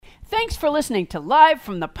Thanks for listening to Live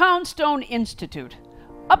from the Poundstone Institute.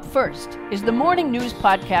 Up first is the morning news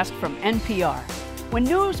podcast from NPR. When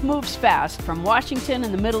news moves fast from Washington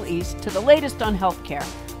and the Middle East to the latest on healthcare,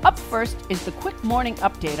 up first is the quick morning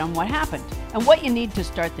update on what happened and what you need to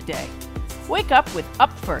start the day. Wake up with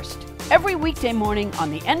Up First every weekday morning on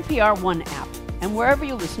the NPR One app and wherever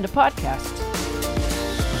you listen to podcasts.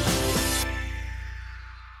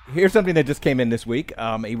 Here's something that just came in this week.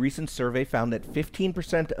 A recent survey found that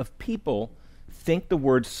 15% of people think the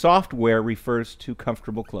word software refers to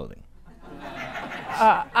comfortable clothing.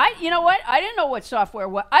 You know what? I didn't know what software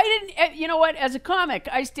was. You know what? As a comic,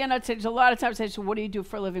 I stand out and say, a lot of times I say, what do you do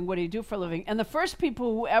for a living? What do you do for a living? And the first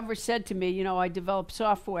people who ever said to me, I developed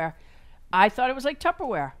software, I thought it was like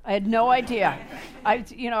Tupperware. I had no idea.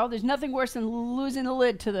 There's nothing worse than losing the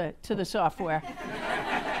lid to the software.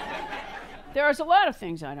 There's a lot of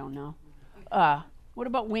things I don't know. What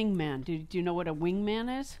about wingman? Do you know what a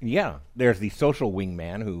wingman is? Yeah, there's the social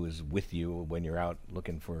wingman who is with you when you're out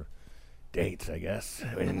looking for dates, I guess,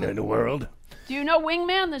 in the world. Do you know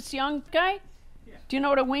wingman, this young guy? Yeah. Do you know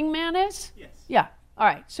what a wingman is? Yes. Yeah. All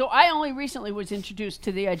right. So I only recently was introduced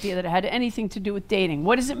to the idea that it had anything to do with dating.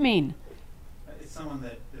 What does it mean? It's someone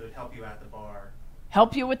that would help you at the bar.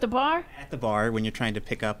 Help you with the bar? At the bar when you're trying to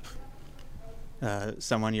pick up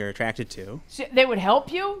someone you're attracted to. So they would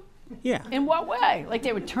help you? Yeah. In what way? Like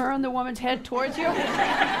they would turn the woman's head towards you?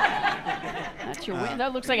 That's your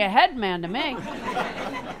that looks like a head man to me.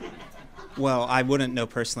 Well, I wouldn't know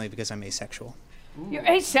personally because I'm asexual. You're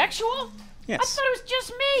asexual? Yes. I thought it was just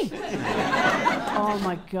me. Oh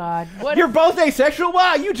my God. What? You're both asexual?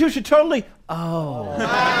 Wow, you two should totally... Oh.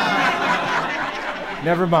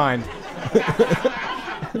 Never mind.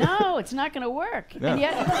 No, it's not going to work. No. And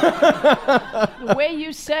yet, the way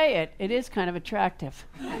you say it, it is kind of attractive.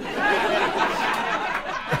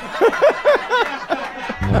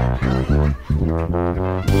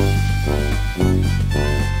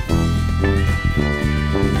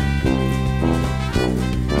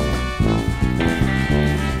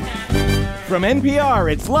 From NPR,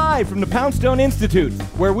 it's live from the Poundstone Institute,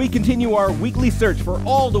 where we continue our weekly search for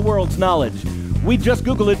all the world's knowledge. We just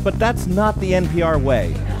Google it, but that's not the NPR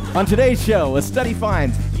way. On today's show, a study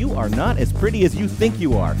finds you are not as pretty as you think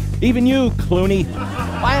you are. Even you, Clooney.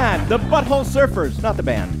 And the Butthole Surfers, not the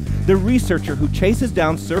band. The researcher who chases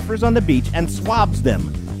down surfers on the beach and swabs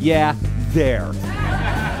them. Yeah, there.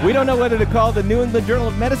 We don't know whether to call the New England Journal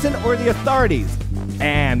of Medicine or the authorities.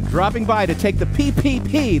 And dropping by to take the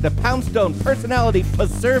PPP, the Poundstone Personality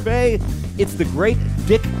Survey, it's the great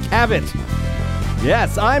Dick Cavett.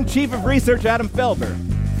 Yes, I'm Chief of Research Adam Felber.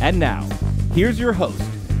 And now, here's your host,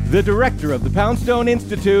 the director of the Poundstone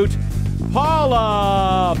Institute,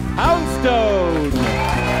 Paula Poundstone.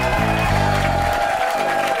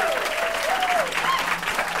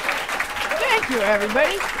 Thank you,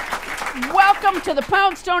 everybody. Welcome to the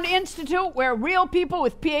Poundstone Institute, where real people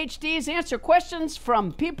with PhDs answer questions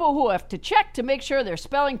from people who have to check to make sure they're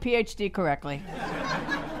spelling PhD correctly.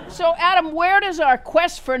 So, Adam, where does our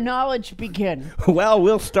quest for knowledge begin? Well,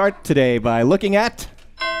 we'll start today by looking at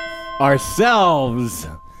ourselves.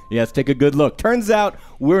 Yes, take a good look. Turns out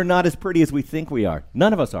we're not as pretty as we think we are.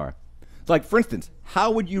 None of us are. Like, for instance,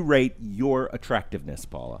 how would you rate your attractiveness,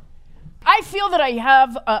 Paula? I feel that I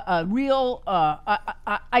have a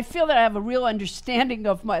real understanding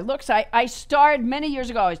of my looks. I starred many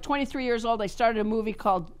years ago. I was 23 years old. I started a movie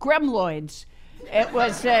called Gremloids. It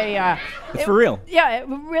was a... It's for real? Yeah,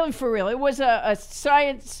 really for real. It was a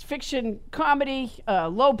science fiction comedy,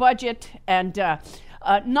 low budget, and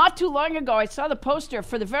not too long ago I saw the poster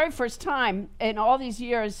for the very first time in all these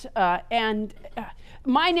years, and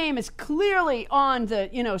my name is clearly on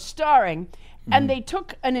the, starring, and they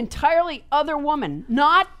took an entirely other woman,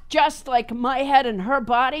 not just like my head and her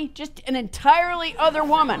body, just an entirely other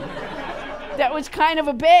woman that was kind of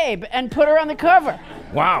a babe, and put her on the cover.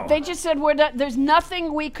 Wow. They just said, there's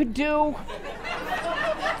nothing we could do.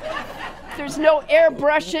 There's no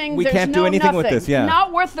airbrushing. We can't do anything with this, yeah.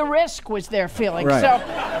 Not worth the risk was their feeling. Right. So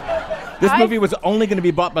this movie was only going to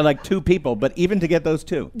be bought by like 2 people, but even to get those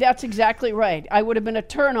 2. That's exactly right. I would have been a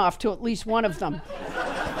turnoff to at least one of them.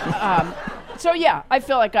 So yeah, I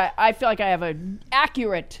feel like I have an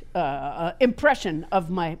accurate impression of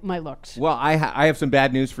my looks. Well, I have some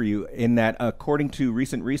bad news for you in that, according to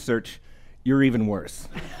recent research, you're even worse.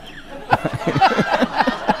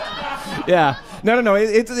 Yeah. No.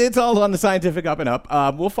 It's all on the scientific up and up.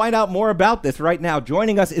 We'll find out more about this right now.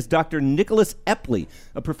 Joining us is Dr. Nicholas Epley,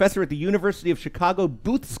 a professor at the University of Chicago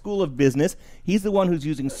Booth School of Business. He's the one who's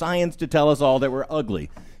using science to tell us all that we're ugly.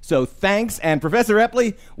 So thanks, and Professor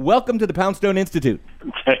Epley, welcome to the Poundstone Institute.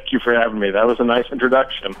 Thank you for having me. That was a nice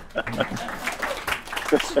introduction.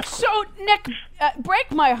 So, Nick,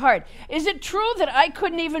 break my heart. Is it true that I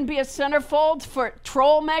couldn't even be a centerfold for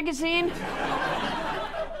Troll magazine?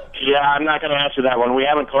 Yeah, I'm not going to answer that one. We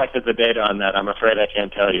haven't collected the data on that. I'm afraid I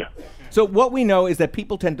can't tell you. So what we know is that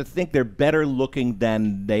people tend to think they're better looking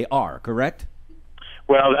than they are, correct?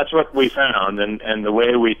 Well, that's what we found, and the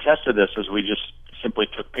way we tested this is we just simply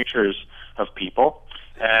took pictures of people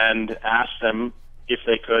and asked them if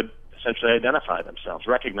they could essentially identify themselves,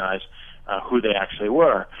 recognize who they actually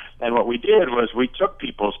were. And what we did was we took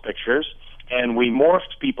people's pictures and we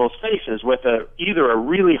morphed people's faces with either a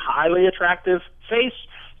really highly attractive face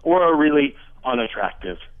or a really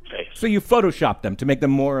unattractive face. So you photoshopped them to make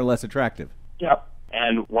them more or less attractive. Yep.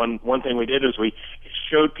 And one thing we did is we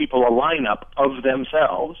showed people a lineup of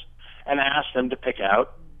themselves and asked them to pick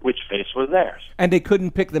out which face was theirs. And they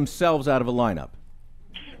couldn't pick themselves out of a lineup.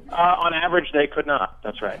 On average, they could not.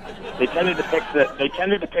 That's right. They tended to pick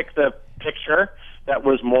the picture that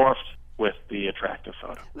was morphed with the attractive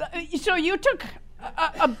photo. So you took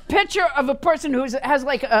a picture of a person who has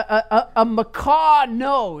like a macaw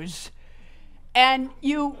nose, and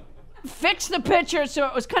you fixed the picture so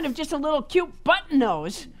it was kind of just a little cute button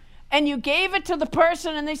nose, and you gave it to the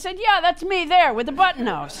person, and they said, "Yeah, that's me there with the button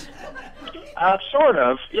nose." Sort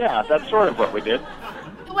of. Yeah, that's sort of what we did.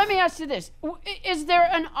 Let me ask you this. Is there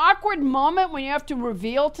an awkward moment when you have to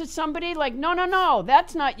reveal to somebody, like, no,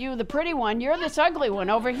 that's not you, the pretty one. You're this ugly one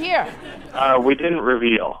over here? We didn't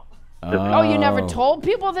reveal. Oh, you never told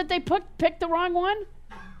people that they picked the wrong one?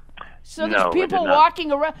 So there's No, people we did not.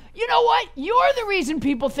 walking around. You know what? You're the reason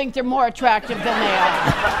people think they're more attractive than they are.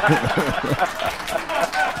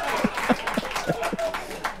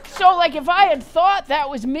 So, like, if I had thought that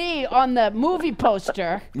was me on the movie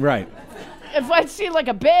poster, Right. if I'd see like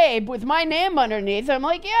a babe with my name underneath, I'm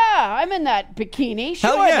like, yeah, I'm in that bikini.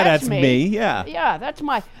 Sure, Hell yeah, that's me. Yeah. Yeah, that's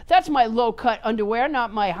my low-cut underwear,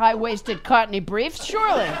 not my high-waisted cottony briefs.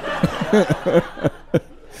 Surely.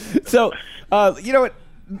 So, you know what?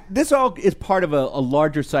 This all is part of a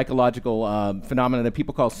larger psychological phenomenon that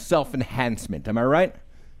people call self-enhancement. Am I right?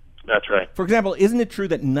 That's right. For example, isn't it true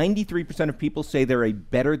that 93% of people say they're a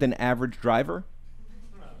better than average driver?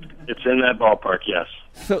 It's in that ballpark, yes.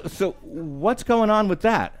 So what's going on with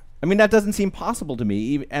that? I mean, that doesn't seem possible to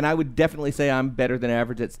me, and I would definitely say I'm better than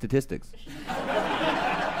average at statistics.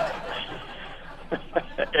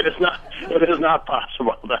 It is not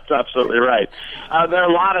possible. That's absolutely right. There are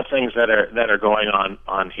a lot of things that are going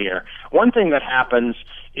on here. One thing that happens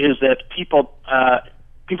is that people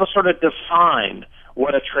sort of define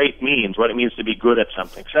what a trait means, what it means to be good at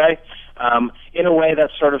something, say, in a way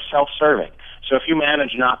that's sort of self-serving. So if you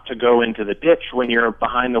manage not to go into the ditch when you're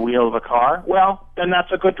behind the wheel of a car, well, then that's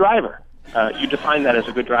a good driver. You define that as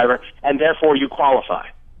a good driver, and therefore you qualify.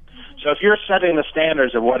 So if you're setting the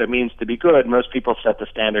standards of what it means to be good, most people set the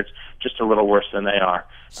standards just a little worse than they are.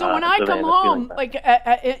 So when I come home, I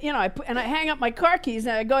hang up my car keys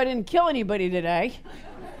and I go, I didn't kill anybody today,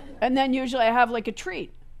 and then usually I have like a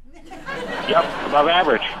treat. Yep, above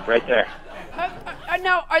average, right there.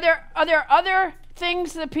 Now, are there other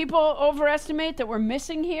things that people overestimate that we're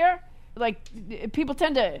missing here? Like, people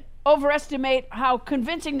tend to overestimate how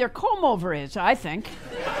convincing their comb-over is, I think.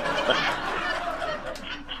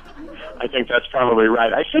 I think that's probably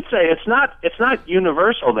right. I should say it's not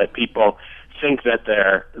universal that people think that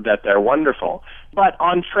they're wonderful, but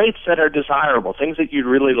on traits that are desirable, things that you'd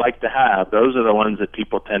really like to have, those are the ones that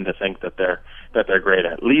people tend to think that they're great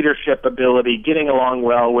at. Leadership ability, getting along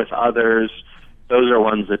well with others, those are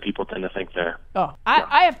ones that people tend to think they're. Oh,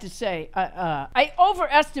 I have to say, I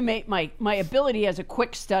overestimate my ability as a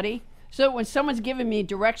quick study. So when someone's giving me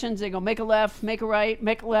directions, they go, make a left, make a right,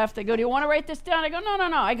 make a left. They go, do you want to write this down? I go, no,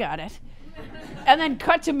 I got it. And then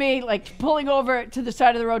cut to me, like, pulling over to the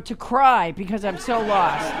side of the road to cry because I'm so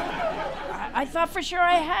lost. I thought for sure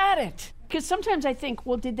I had it. Because sometimes I think,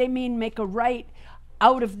 well, did they mean make a right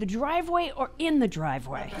out of the driveway or in the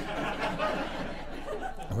driveway?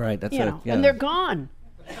 Right, that's You it. know, Yeah. and they're gone.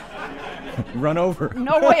 Run over.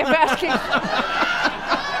 No way of asking.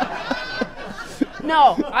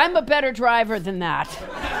 No, I'm a better driver than that.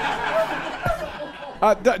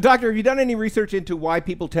 Doctor, have you done any research into why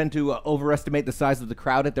people tend to overestimate the size of the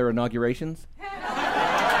crowd at their inaugurations?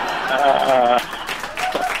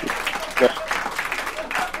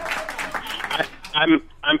 I'm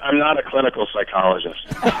not a clinical psychologist.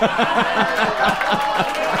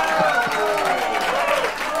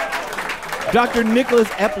 Dr. Nicholas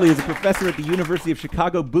Epley is a professor at the University of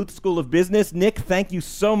Chicago Booth School of Business. Nick, thank you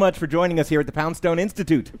so much for joining us here at the Poundstone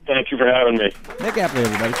Institute. Thank you for having me. Nick Epley,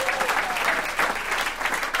 everybody.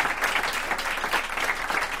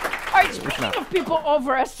 All right, speaking of people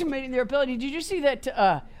overestimating their ability, did you see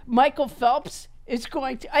that Michael Phelps is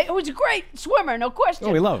going to... it was a great swimmer, no question.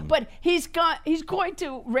 Oh, we love him. But he's going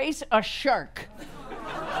to race a shark.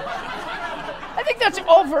 I think that's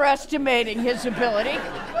overestimating his ability.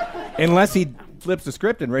 Unless he flips the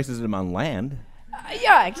script and races him on land.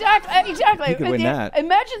 Yeah, exactly. He could win that.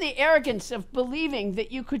 Imagine the arrogance of believing that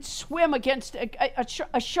you could swim against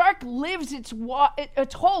a shark. Lives its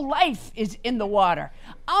whole life is in the water.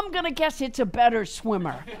 I'm gonna guess it's a better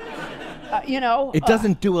swimmer. It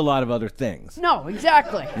doesn't do a lot of other things. No,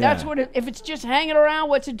 exactly. That's what. If it's just hanging around,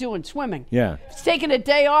 what's it doing? Swimming. Yeah. If it's taking a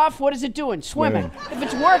day off, what is it doing? Swimming. If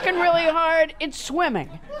it's working really hard, it's swimming.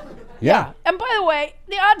 Yeah. And by the way,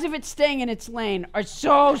 the odds of it staying in its lane are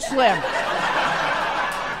so slim.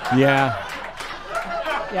 Yeah.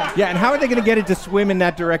 Yeah, and how are they going to get it to swim in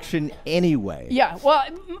that direction anyway? Yeah, well,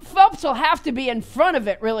 Phelps will have to be in front of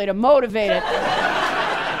it, really, to motivate it.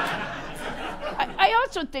 I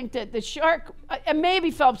also think that the shark, and maybe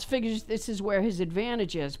Phelps figures this is where his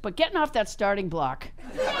advantage is, but getting off that starting block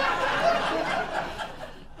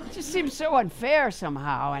just seems so unfair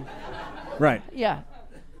somehow. And Right. yeah.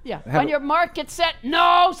 On your mark, get set.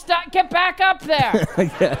 No, stop. Get back up there.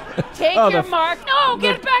 Take your mark. No,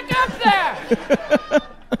 get back up there.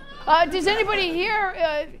 Does anybody here,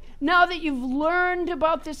 now that you've learned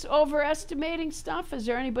about this overestimating stuff, is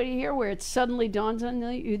there anybody here where it suddenly dawns on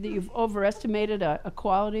you that you've overestimated a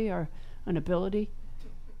quality or an ability?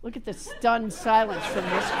 Look at the stunned silence from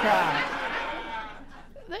this crowd.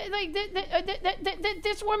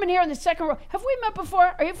 This woman here in the second row, have we met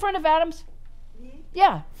before? Are you a friend of Adam's?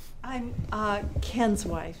 Yeah. I'm Ken's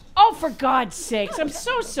wife. Oh, for God's sakes. I'm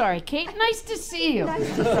so sorry, Kate. Nice to see you.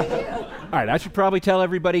 Nice to see you. All right, I should probably tell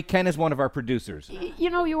everybody Ken is one of our producers.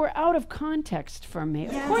 You were out of context for me.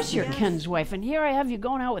 Of course you're Ken's wife, and here I have you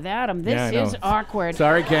going out with Adam. This is awkward.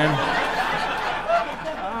 Sorry, Ken.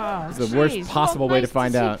 It's the worst possible way to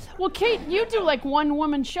find out. Well, Kate, you do like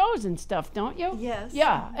one-woman shows and stuff, don't you? Yes.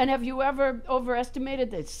 Yeah, and have you ever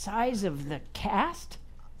overestimated the size of the cast?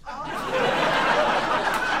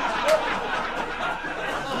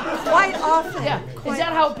 Quite often. Yeah. Is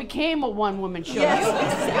that how it became a one-woman show? Yes.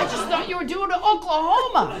 I just thought you were doing it in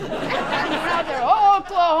Oklahoma. And you went out there,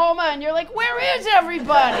 Oklahoma, and you're like, where is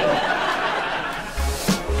everybody?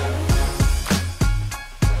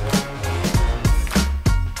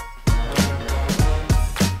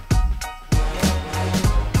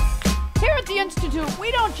 Here at the Institute,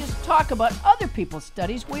 we don't just talk about other people's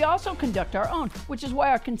studies, we also conduct our own, which is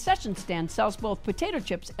why our concession stand sells both potato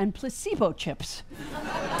chips and placebo chips.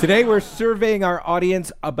 Today we're surveying our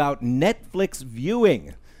audience about Netflix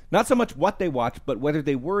viewing. Not so much what they watch, but whether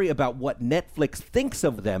they worry about what Netflix thinks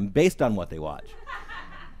of them based on what they watch.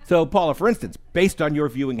 So, Paula, for instance, based on your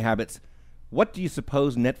viewing habits, what do you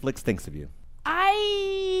suppose Netflix thinks of you?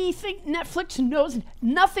 I think Netflix knows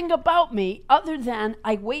nothing about me other than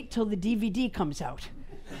I wait till the DVD comes out.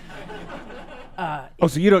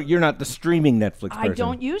 So you're not the streaming Netflix person. I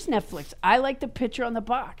don't use Netflix. I like the picture on the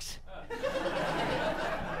box.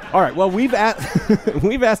 All right, well, we've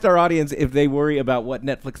asked our audience if they worry about what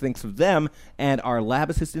Netflix thinks of them, and our lab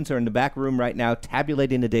assistants are in the back room right now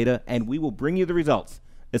tabulating the data, and we will bring you the results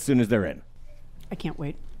as soon as they're in. I can't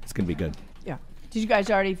wait. It's going to be good. Yeah. Did you guys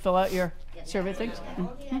already fill out your survey things?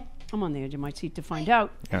 Mm-hmm. I'm on the edge of my seat to find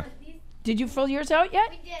out. Yeah. Did you fill yours out yet?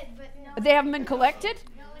 We did, but no. They haven't been collected?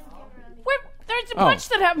 No one came around. There's a bunch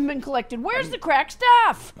that haven't been collected. Where's the crack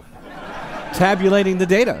staff? Tabulating the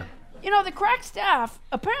data. You know, the crack staff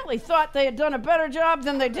apparently thought they had done a better job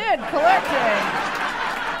than they did collecting.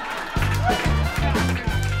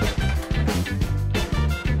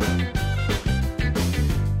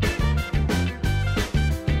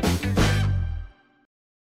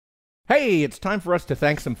 Hey, it's time for us to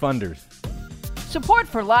thank some funders. Support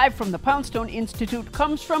for Live from the Poundstone Institute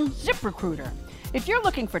comes from ZipRecruiter. If you're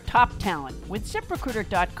looking for top talent, with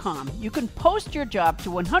ZipRecruiter.com, you can post your job to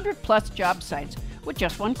 100-plus job sites with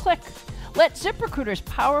just one click. Let ZipRecruiter's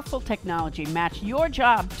powerful technology match your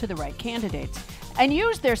job to the right candidates, and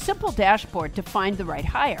use their simple dashboard to find the right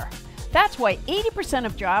hire. That's why 80%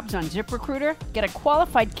 of jobs on ZipRecruiter get a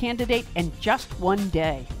qualified candidate in just one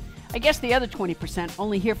day. I guess the other 20%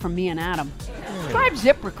 only hear from me and Adam. Try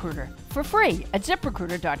ZipRecruiter for free at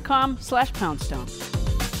ZipRecruiter.com/Poundstone.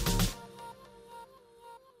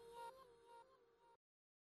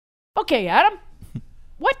 Okay, Adam.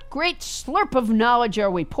 What great slurp of knowledge are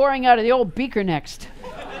we pouring out of the old beaker next?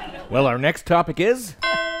 Well, our next topic is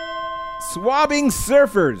swabbing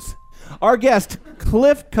surfers. Our guest,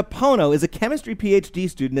 Cliff Capono, is a chemistry PhD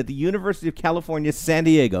student at the University of California, San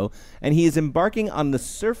Diego, and he is embarking on the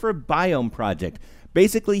Surfer Biome Project.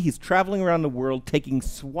 Basically, he's traveling around the world taking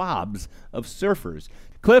swabs of surfers.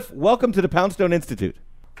 Cliff, welcome to the Poundstone Institute.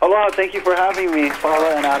 Hello, thank you for having me,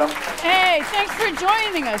 Paula and Adam. Hey, thanks for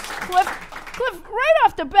joining us. Cliff, right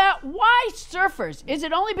off the bat, why surfers? Is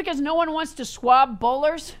it only because no one wants to swab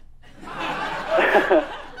bowlers?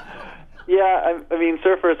 Yeah, I mean,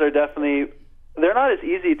 surfers are definitely, they're not as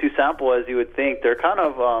easy to sample as you would think. They're kind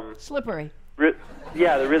of... Slippery.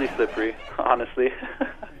 Yeah, they're really slippery, honestly.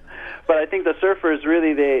 But I think the surfers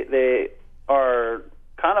really, they are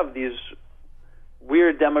kind of these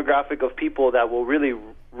weird demographic of people that will really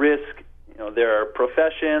risk, their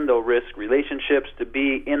profession, they'll risk relationships to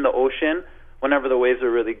be in the ocean whenever the waves are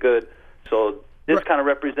really good. So this kind of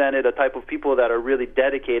represented a type of people that are really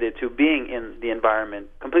dedicated to being in the environment,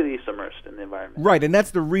 completely submersed in the environment. Right, and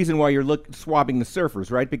that's the reason why you're swabbing the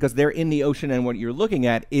surfers, right? Because they're in the ocean, and what you're looking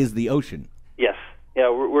at is the ocean. Yes. Yeah,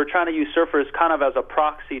 we're trying to use surfers kind of as a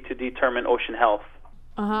proxy to determine ocean health.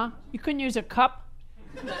 Uh-huh. You couldn't use a cup?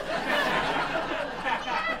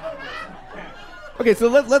 Okay, so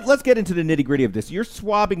let's get into the nitty-gritty of this. You're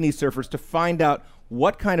swabbing these surfers to find out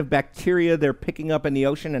what kind of bacteria they're picking up in the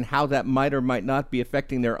ocean and how that might or might not be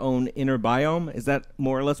affecting their own inner biome. Is that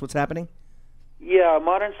more or less what's happening? Yeah,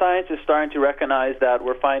 modern science is starting to recognize that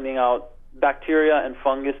we're finding out bacteria and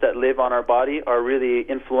fungus that live on our body are really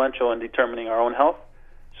influential in determining our own health.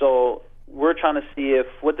 So we're trying to see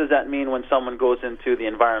what does that mean when someone goes into the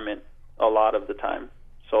environment a lot of the time.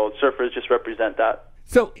 So surfers just represent that.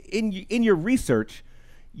 So in your research,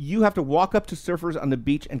 you have to walk up to surfers on the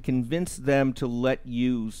beach and convince them to let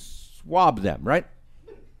you swab them, right?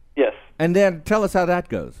 Yes. And then tell us how that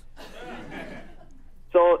goes.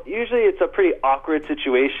 So usually it's a pretty awkward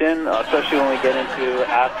situation, especially when we get into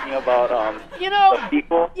asking about the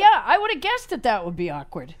people. Yeah, I would have guessed that would be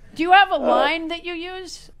awkward. Do you have a line that you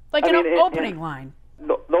use? Like an opening line?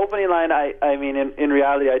 The opening line, I mean, in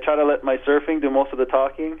reality, I try to let my surfing do most of the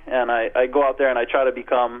talking, and I go out there and I try to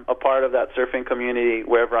become a part of that surfing community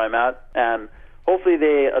wherever I'm at, and hopefully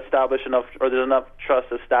they establish enough, or there's enough trust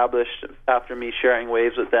established after me sharing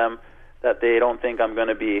waves with them that they don't think I'm going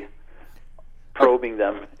to be probing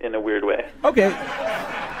them in a weird way. Okay.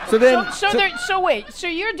 So then, so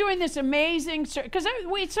you're doing this amazing, because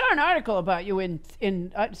we saw an article about you in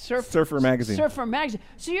Surfer Magazine. Surfer Magazine.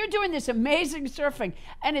 So you're doing this amazing surfing,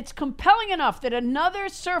 and it's compelling enough that another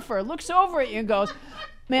surfer looks over at you and goes,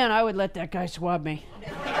 "Man, I would let that guy swab me."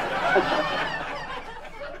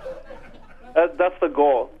 That's the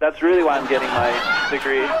goal. That's really why I'm getting my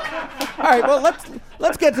degree. All right, well,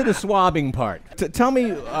 let's get to the swabbing part. Tell me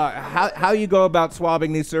how you go about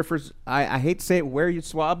swabbing these surfers. I hate to say it, where you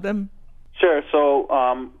swab them? Sure. So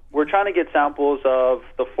we're trying to get samples of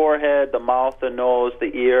the forehead, the mouth, the nose,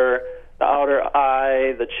 the ear, the outer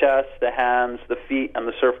eye, the chest, the hands, the feet, and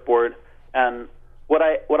the surfboard. And what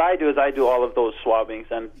I do is I do all of those swabbings,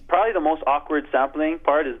 and probably the most awkward sampling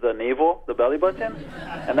part is the navel, the belly button,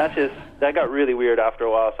 and that got really weird after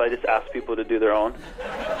a while. So I just asked people to do their own.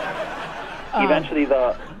 Eventually,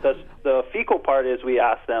 the fecal part is we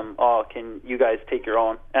ask them, "Oh, can you guys take your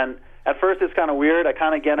own?" And at first it's kind of weird. I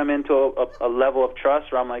kind of get them into a level of trust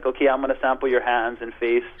where I'm like, "Okay, I'm going to sample your hands and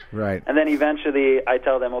face," right? And then eventually I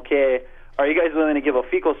tell them, "Okay, are you guys willing to give a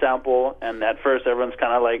fecal sample?" And at first everyone's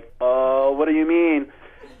kind of like, "Oh, what do you mean?"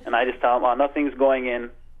 And I just tell them, "Oh, nothing's going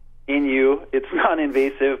in you. It's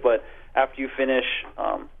non-invasive, but after you finish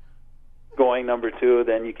going number 2,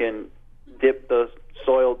 then you can dip the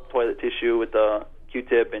soiled toilet tissue with the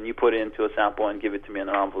Q-tip and you put it into a sample and give it to me in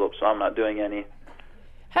an envelope." So I'm not doing any.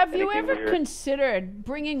 Have you ever weird. Considered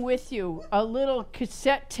bringing with you a little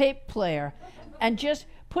cassette tape player and just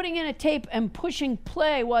putting in a tape and pushing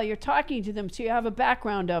play while you're talking to them so you have a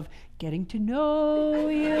background of getting to know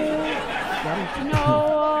you, getting to know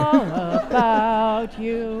all about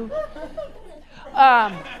you?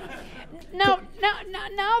 Now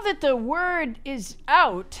that the word is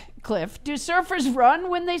out, Cliff, do surfers run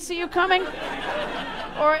when they see you coming?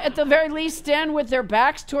 Or at the very least stand with their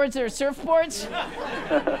backs towards their surfboards?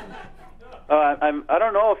 I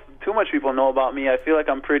don't know if too much people know about me. I feel like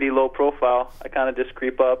I'm pretty low profile. I kind of just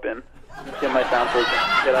creep up and get my samples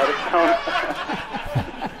and get out of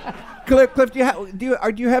town. Cliff,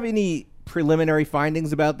 do you have any preliminary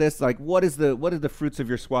findings about this? Like, what are the fruits of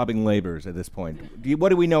your swabbing labors at this point? What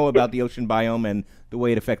do we know about the ocean biome and the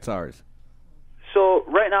way it affects ours? So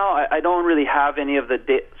right now, I don't really have any of the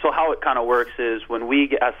data. So how it kind of works is when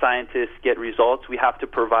we, as scientists, get results, we have to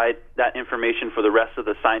provide that information for the rest of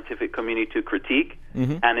the scientific community to critique.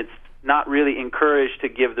 And it's not really encouraged to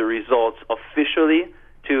give the results officially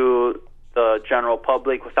to the general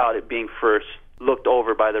public without it being first looked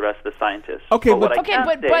over by the rest of the scientists. Okay, what I Okay, can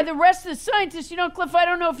but say- by the rest of the scientists, Cliff, I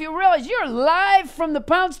don't know if you realize you're live from the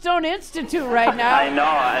Poundstone Institute right now. I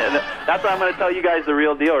know. That's why I'm going to tell you guys the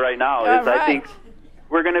real deal right now. All I think right.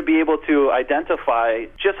 we're going to be able to identify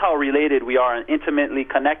just how related we are and intimately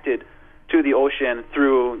connected to the ocean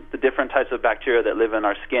through the different types of bacteria that live in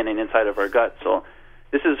our skin and inside of our gut. So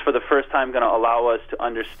this is for the first time going to allow us to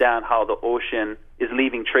understand how the ocean is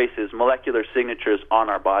leaving traces, molecular signatures on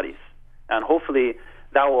our bodies. And hopefully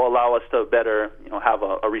that will allow us to better, have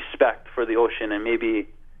a respect for the ocean and maybe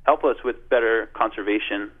help us with better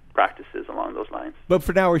conservation practices along those lines. But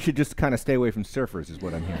for now, we should just kind of stay away from surfers, is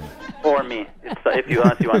what I'm hearing. Or me, unless you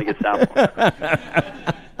want to get samples.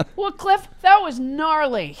 Well, Cliff, that was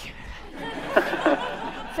gnarly.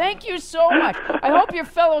 Thank you so much. I hope your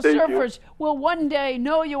fellow Thank you. surfers will one day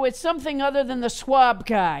know you as something other than the swab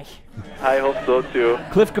guy. I hope so too.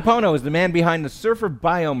 Cliff Capono is the man behind the Surfer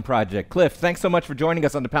Biome Project. Cliff, thanks so much for joining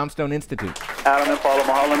us on the Poundstone Institute. Adam and Paula,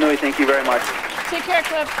 mahalo nui. Thank you very much. Take care,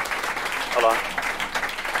 Cliff. Aloha.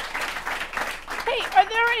 Hey, are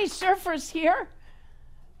there any surfers here?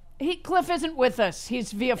 Cliff isn't with us.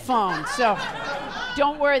 He's via phone, so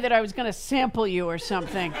don't worry that I was going to sample you or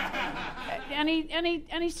something. Any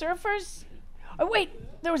surfers? Oh, wait,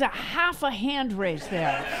 there was a half a hand raised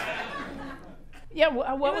there. Yeah,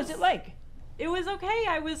 what was it like? It was okay.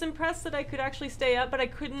 I was impressed that I could actually stay up, but I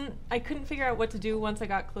couldn't figure out what to do once I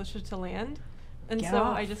got closer to land. And so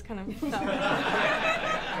I just kind of stopped.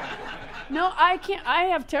 No, I can't. I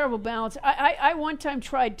have terrible balance. I one time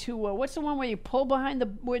tried to, what's the one where you pull behind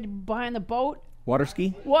the boat? Water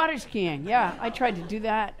ski? Water skiing, yeah. I tried to do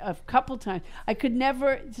that a couple times. I could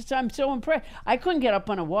never, I'm so impressed. I couldn't get up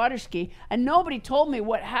on a water ski, and nobody told me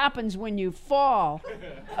what happens when you fall.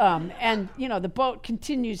 And, the boat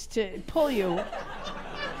continues to pull you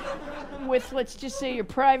with, let's just say, your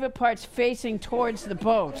private parts facing towards the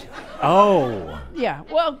boat. Oh. Yeah,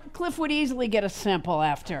 well, Cliff would easily get a sample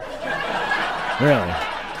after. Really?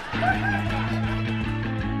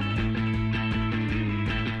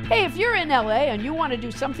 Hey, if you're in LA and you want to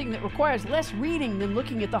do something that requires less reading than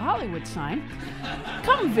looking at the Hollywood sign,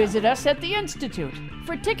 come visit us at the Institute.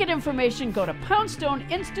 For ticket information, go to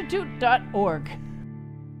poundstoneinstitute.org.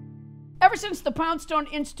 Ever since the Poundstone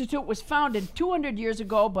Institute was founded 200 years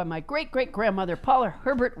ago by my great-great-grandmother, Paula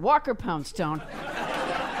Herbert Walker Poundstone,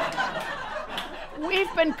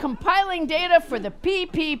 we've been compiling data for the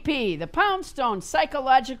PPP, the Poundstone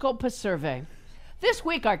Psychological Survey. This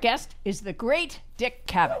week, our guest is the great Dick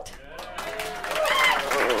Cavett.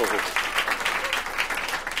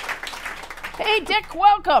 Hey, Dick,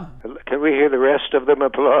 welcome. Can we hear the rest of them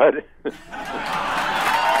applaud?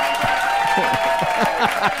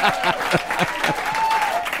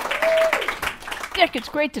 Dick, it's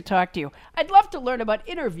great to talk to you. I'd love to learn about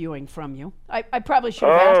interviewing from you. I probably should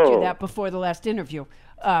have asked you that before the last interview.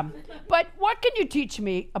 But what can you teach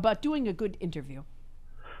me about doing a good interview?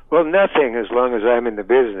 Well, nothing as long as I'm in the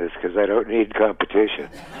business, because I don't need competition.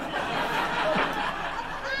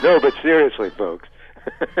 No, but seriously, folks.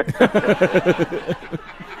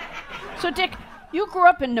 So, Dick, you grew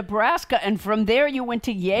up in Nebraska, and from there you went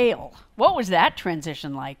to Yale. What was that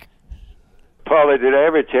transition like? Paula, did I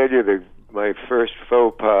ever tell you my first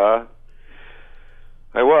faux pas?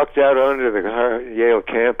 I walked out onto the Yale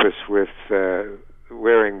campus with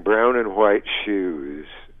wearing brown and white shoes.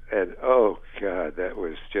 And, oh, God, that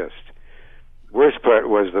was just... Worst part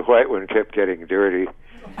was the white one kept getting dirty. 2,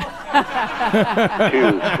 3,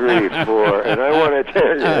 4, and I want to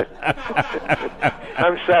tell you...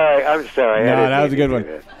 I'm sorry. No, that was a good one.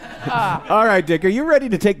 All right, Dick, are you ready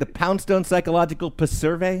to take the Poundstone Psychological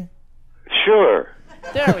Survey? Sure.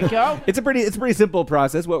 There we go. It's a pretty simple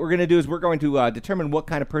process. What we're going to do is we're going to determine what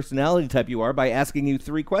kind of personality type you are by asking you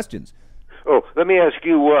 3 questions. Oh, let me ask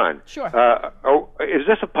you one. Sure. Is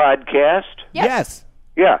this a podcast? Yes.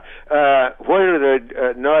 Yeah. What are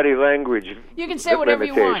the naughty language You can say whatever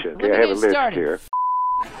you want. limitations? Let I me have a get list started. here.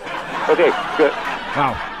 Okay, good.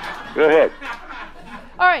 Wow. Go ahead.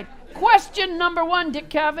 All right. Question number 1, Dick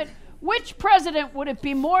Cavett. Which president would it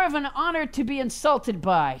be more of an honor to be insulted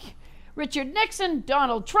by? Richard Nixon,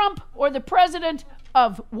 Donald Trump, or the president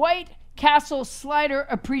of White Castle Slider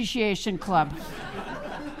Appreciation Club?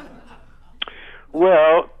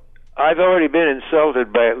 Well, I've already been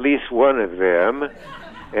insulted by at least one of them.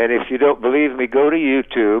 And if you don't believe me, go to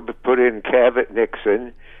YouTube, put in Cavett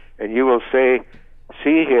Nixon, and you will say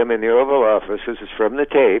see him in the Oval Office, this is from the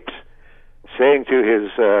tapes, saying to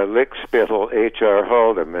his lickspittle H.R.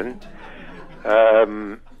 Haldeman,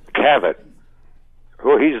 Cavett,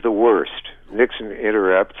 oh, he's the worst. Nixon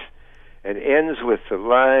interrupts and ends with the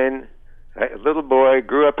line, a little boy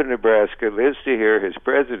grew up in Nebraska, lives to hear his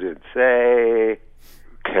president say,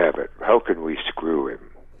 Cavett, how can we screw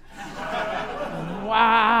him?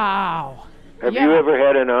 Wow. Have you ever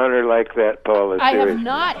had an honor like that, Paula? I Seriously? have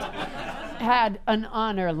not had an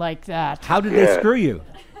honor like that. How did they screw you?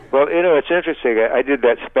 Well, it's interesting. I did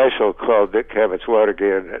that special called Dick Cavett's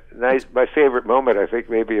Watergate. My favorite moment, I think,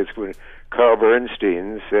 maybe is when Carl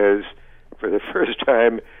Bernstein says, for the first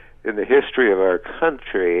time in the history of our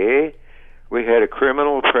country, we had a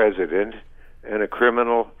criminal president and a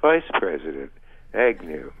criminal vice president,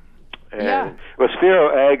 Agnew. And, well, Spiro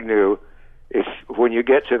Agnew, when you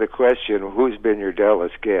get to the question, who's been your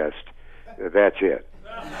dullest guest, that's it.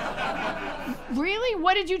 Really?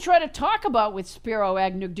 What did you try to talk about with Spiro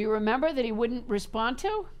Agnew? Do you remember that he wouldn't respond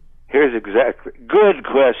to? Here's exactly. Good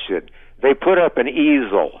question. They put up an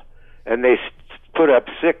easel, and they put up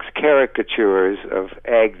 6 caricatures of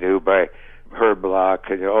Agnew by Herb Bloch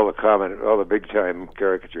and all the big-time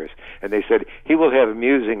caricaturists. And they said, he will have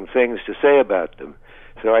amusing things to say about them.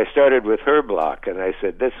 So I started with Herb Bloch, and I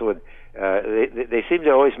said, this one, they seem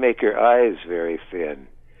to always make your eyes very thin.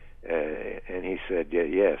 And he said,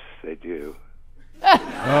 yes, they do. Oh, boy.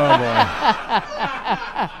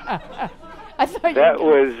 I thought that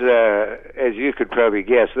was, as you could probably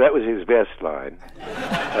guess, that was his best line.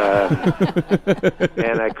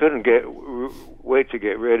 And I couldn't wait to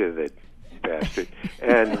get rid of it, bastard.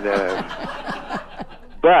 And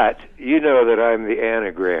but you know that I'm the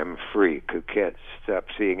anagram freak who can't stop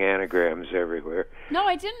seeing anagrams everywhere. No,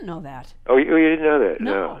 I didn't know that. Oh, you didn't know that?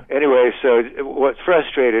 No. Anyway, so what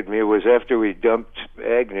frustrated me was after we dumped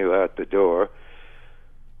Agnew out the door,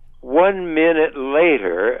 1 minute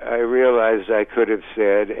later, I realized I could have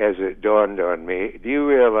said, as it dawned on me, do you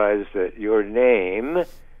realize that your name,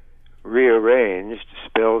 rearranged,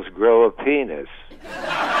 spells grow a penis?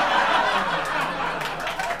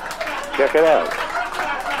 Check it out.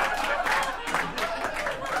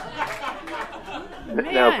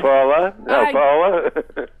 Man, Now, Paula.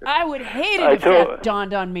 I would hate it if that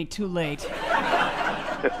dawned on me too late.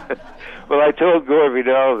 Well, I told Gore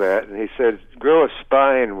Vidal that, and he said, grow a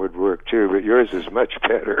spine would work too, but yours is much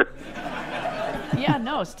better. Yeah,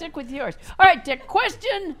 no, stick with yours. All right, Dick,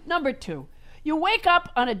 question number 2. You wake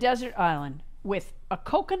up on a desert island with a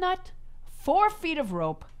coconut, 4 feet of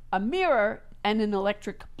rope, a mirror, and an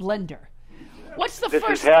electric blender. What's the This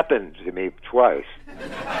first... has happened to me twice.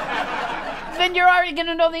 Then you're already going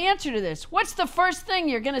to know the answer to this. What's the first thing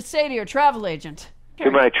you're going to say to your travel agent?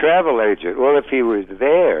 To my travel agent, well, if he was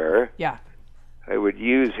there, Yeah. I would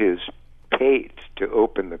use his pate to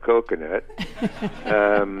open the coconut,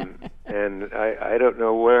 and I don't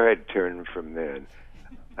know where I'd turn from then.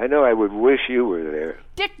 I know I would wish you were there.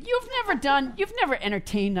 Dick, you've never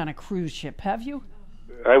entertained on a cruise ship, have you?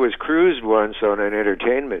 I was cruised once on an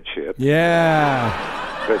entertainment ship. Yeah.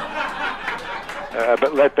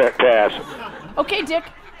 But let that pass. Okay, Dick,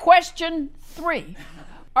 question 3.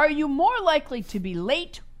 Are you more likely to be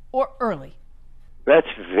late or early? That's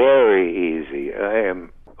very easy. I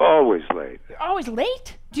am always late. You're always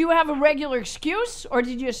late? Do you have a regular excuse, or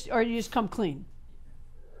do you just come clean?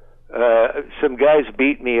 Some guys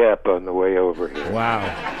beat me up on the way over here. Wow.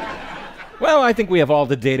 Well, I think we have all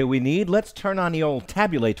the data we need. Let's turn on the old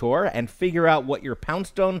tabulator and figure out what your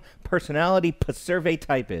Poundstone personality survey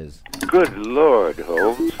type is. Good Lord,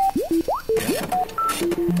 Holmes.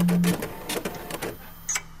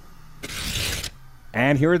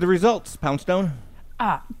 And here are the results, Poundstone.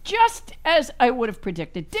 Just as I would have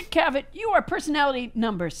predicted, Dick Cavett, you are personality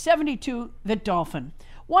number 72, the dolphin.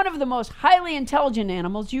 One of the most highly intelligent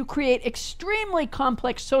animals, you create extremely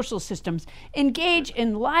complex social systems, engage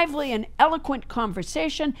in lively and eloquent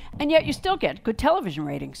conversation, and yet you still get good television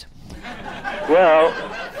ratings. Well,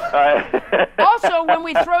 Also, when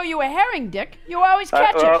we throw you a herring, Dick, you always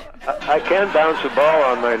catch it. I can bounce a ball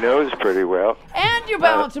on my nose pretty well. And you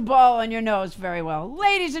balance a ball on your nose very well.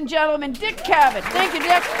 Ladies and gentlemen, Dick Cavett. Thank you,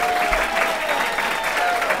 Dick.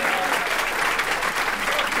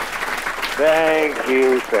 Thank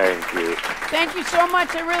you. Thank you so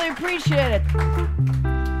much. I really appreciate it.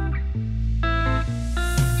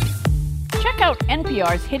 Check out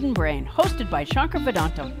NPR's Hidden Brain, hosted by Shankar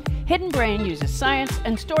Vedantam. Hidden Brain uses science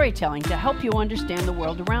and storytelling to help you understand the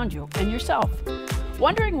world around you and yourself.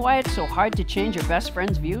 Wondering why it's so hard to change your best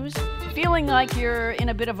friend's views? Feeling like you're in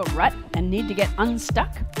a bit of a rut and need to get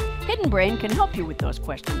unstuck? Hidden Brain can help you with those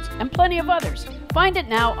questions and plenty of others. Find it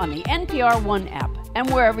now on the NPR One app. and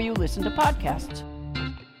wherever you listen to podcasts.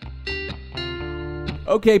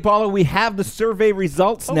 Okay, Paula, we have the survey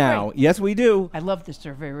results now. great. Yes, we do. I love the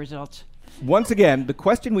survey results. Once again, the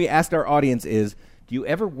question we asked our audience is, do you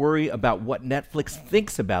ever worry about what Netflix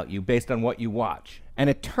thinks about you based on what you watch? And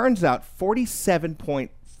it turns out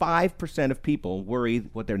 47.5% of people worry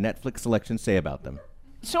what their Netflix selections say about them.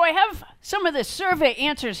 So I have some of the survey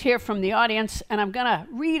answers here from the audience, and I'm going to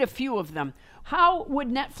read a few of them. How would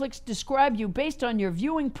Netflix describe you based on your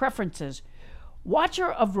viewing preferences?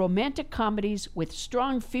 Watcher of romantic comedies with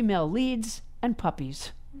strong female leads and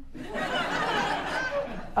puppies.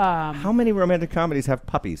 How many romantic comedies have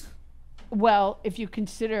puppies? Well, if you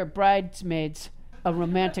consider Bridesmaids a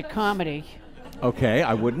romantic comedy, Okay,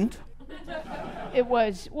 I wouldn't. it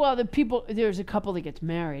was, well, there's a couple that gets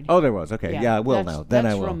married. Oh, there was. Okay, yeah, I will that's- now. Then I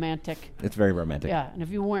that's will. romantic. It's very romantic. Yeah, and if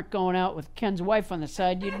you weren't going out with Ken's wife on the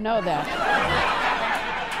side, you'd know that.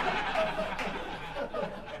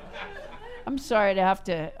 I'm sorry to have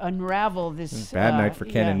to unravel this. Bad night for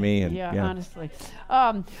Ken and me, and yeah, yeah. honestly.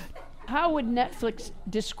 How would Netflix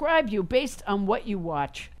describe you based on what you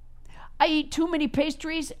watch? I eat too many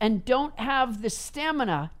pastries and don't have the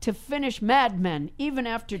stamina to finish Mad Men, even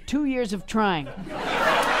after 2 years of trying.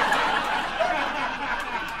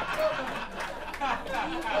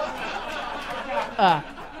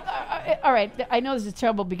 All right, I know this is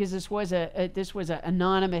terrible because this was an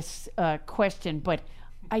anonymous question, but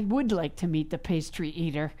I would like to meet the pastry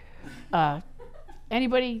eater.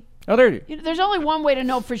 Anybody? Oh, there you There's only one way to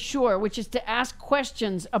know for sure, which is to ask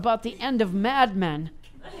questions about the end of Mad Men.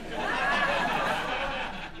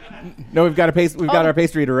 No, we've got our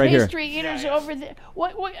pastry eater right here. Pastry eaters over there.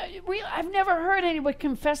 I've never heard anyone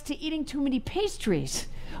confess to eating too many pastries.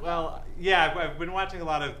 Well, yeah, I've been watching a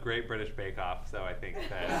lot of Great British Bake Off, so I think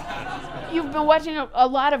that... You've been watching a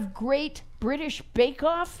lot of Great British Bake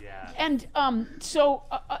Off? Yeah. And so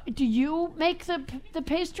do you make the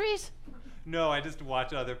pastries? No, I just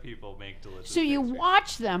watch other people make delicious So you pastries.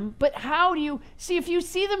 watch them, but how do you... See, if you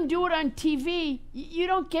see them do it on TV, you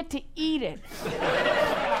don't get to eat it.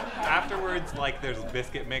 Afterwards, like, there's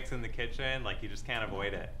biscuit mix in the kitchen, like, you just can't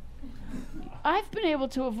avoid it. I've been able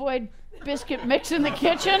to avoid biscuit mix in the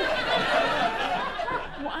kitchen.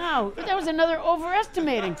 Wow, that was another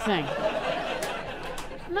overestimating thing.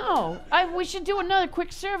 No, we should do another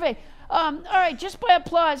quick survey. All right, just by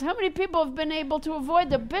applause, how many people have been able to avoid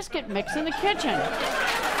the biscuit mix in the kitchen?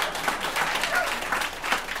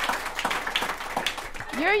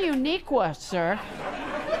 You're unique, sir.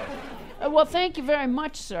 Well, thank you very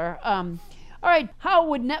much, sir. All right, how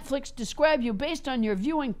would Netflix describe you based on your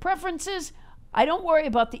viewing preferences? I don't worry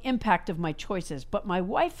about the impact of my choices, but my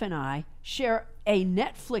wife and I share a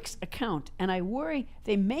Netflix account, and I worry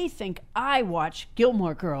they may think I watch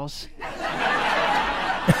Gilmore Girls.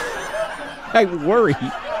 I worry.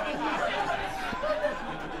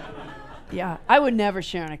 Yeah, I would never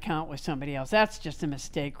share an account with somebody else. That's just a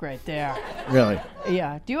mistake right there. Really?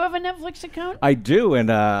 Yeah. Do you have a Netflix account? I do, and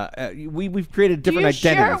we've created different Do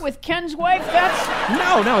you identities. share it with Ken's wife?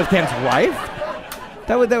 That's No, it's Ken's wife.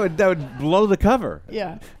 That would blow the cover.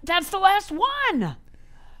 yeah. That's the last one.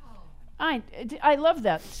 I love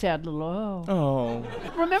that sad little Oh.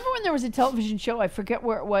 Remember when there was a television show? I forget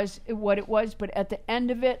what it was, but at the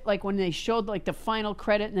end of it, like when they showed like the final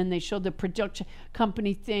credit, and then they showed the production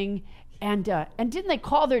company thing, and didn't they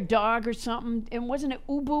call their dog or something? And wasn't it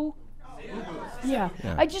Ubu? Yeah.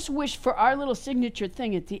 I just wish for our little signature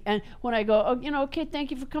thing at the end when I go, okay,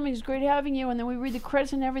 thank you for coming. It's great having you. And then we read the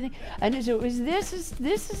credits and everything. And this is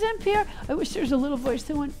NPR. I wish there was a little voice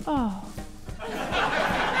that went, oh.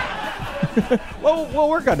 Well, we'll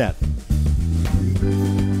work on that.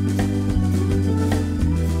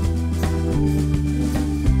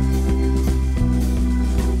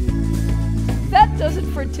 That does it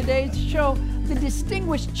for today's show. The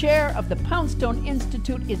distinguished chair of the Poundstone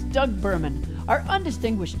Institute is Doug Berman. Our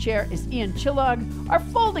undistinguished chair is Ian Chillog. Our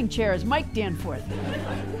folding chair is Mike Danforth.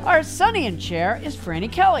 Our Sunnian chair is Franny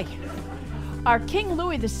Kelly. Our King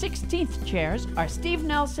Louis XVI chairs are Steve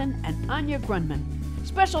Nelson and Anya Grunman.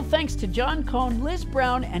 Special thanks to John Cohn, Liz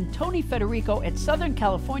Brown, and Tony Federico at Southern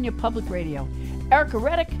California Public Radio, Erica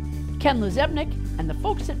Reddick, Ken Lezebnik, and the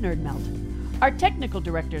folks at Nerdmelt. Our technical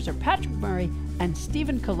directors are Patrick Murray and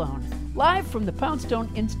Stephen Colon. Live from the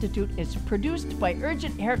Poundstone Institute is produced by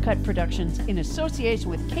Urgent Haircut Productions in association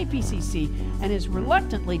with KPCC and is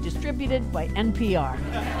reluctantly distributed by NPR.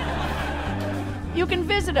 You can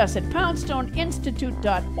visit us at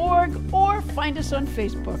poundstoneinstitute.org or find us on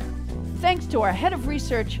Facebook. Thanks to our head of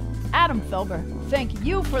research, Adam Felber. Thank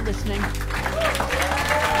you for listening.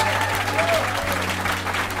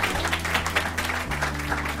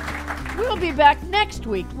 We'll be be back next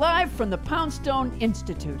week, live from the Poundstone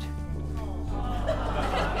Institute.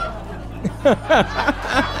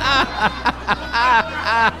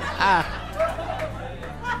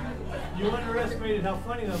 You underestimated how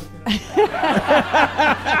funny that was going to be.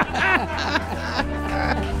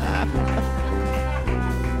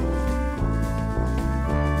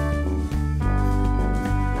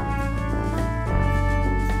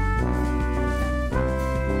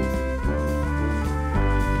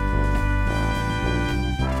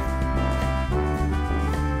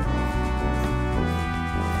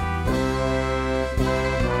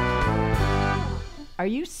 Are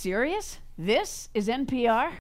you serious? This is NPR?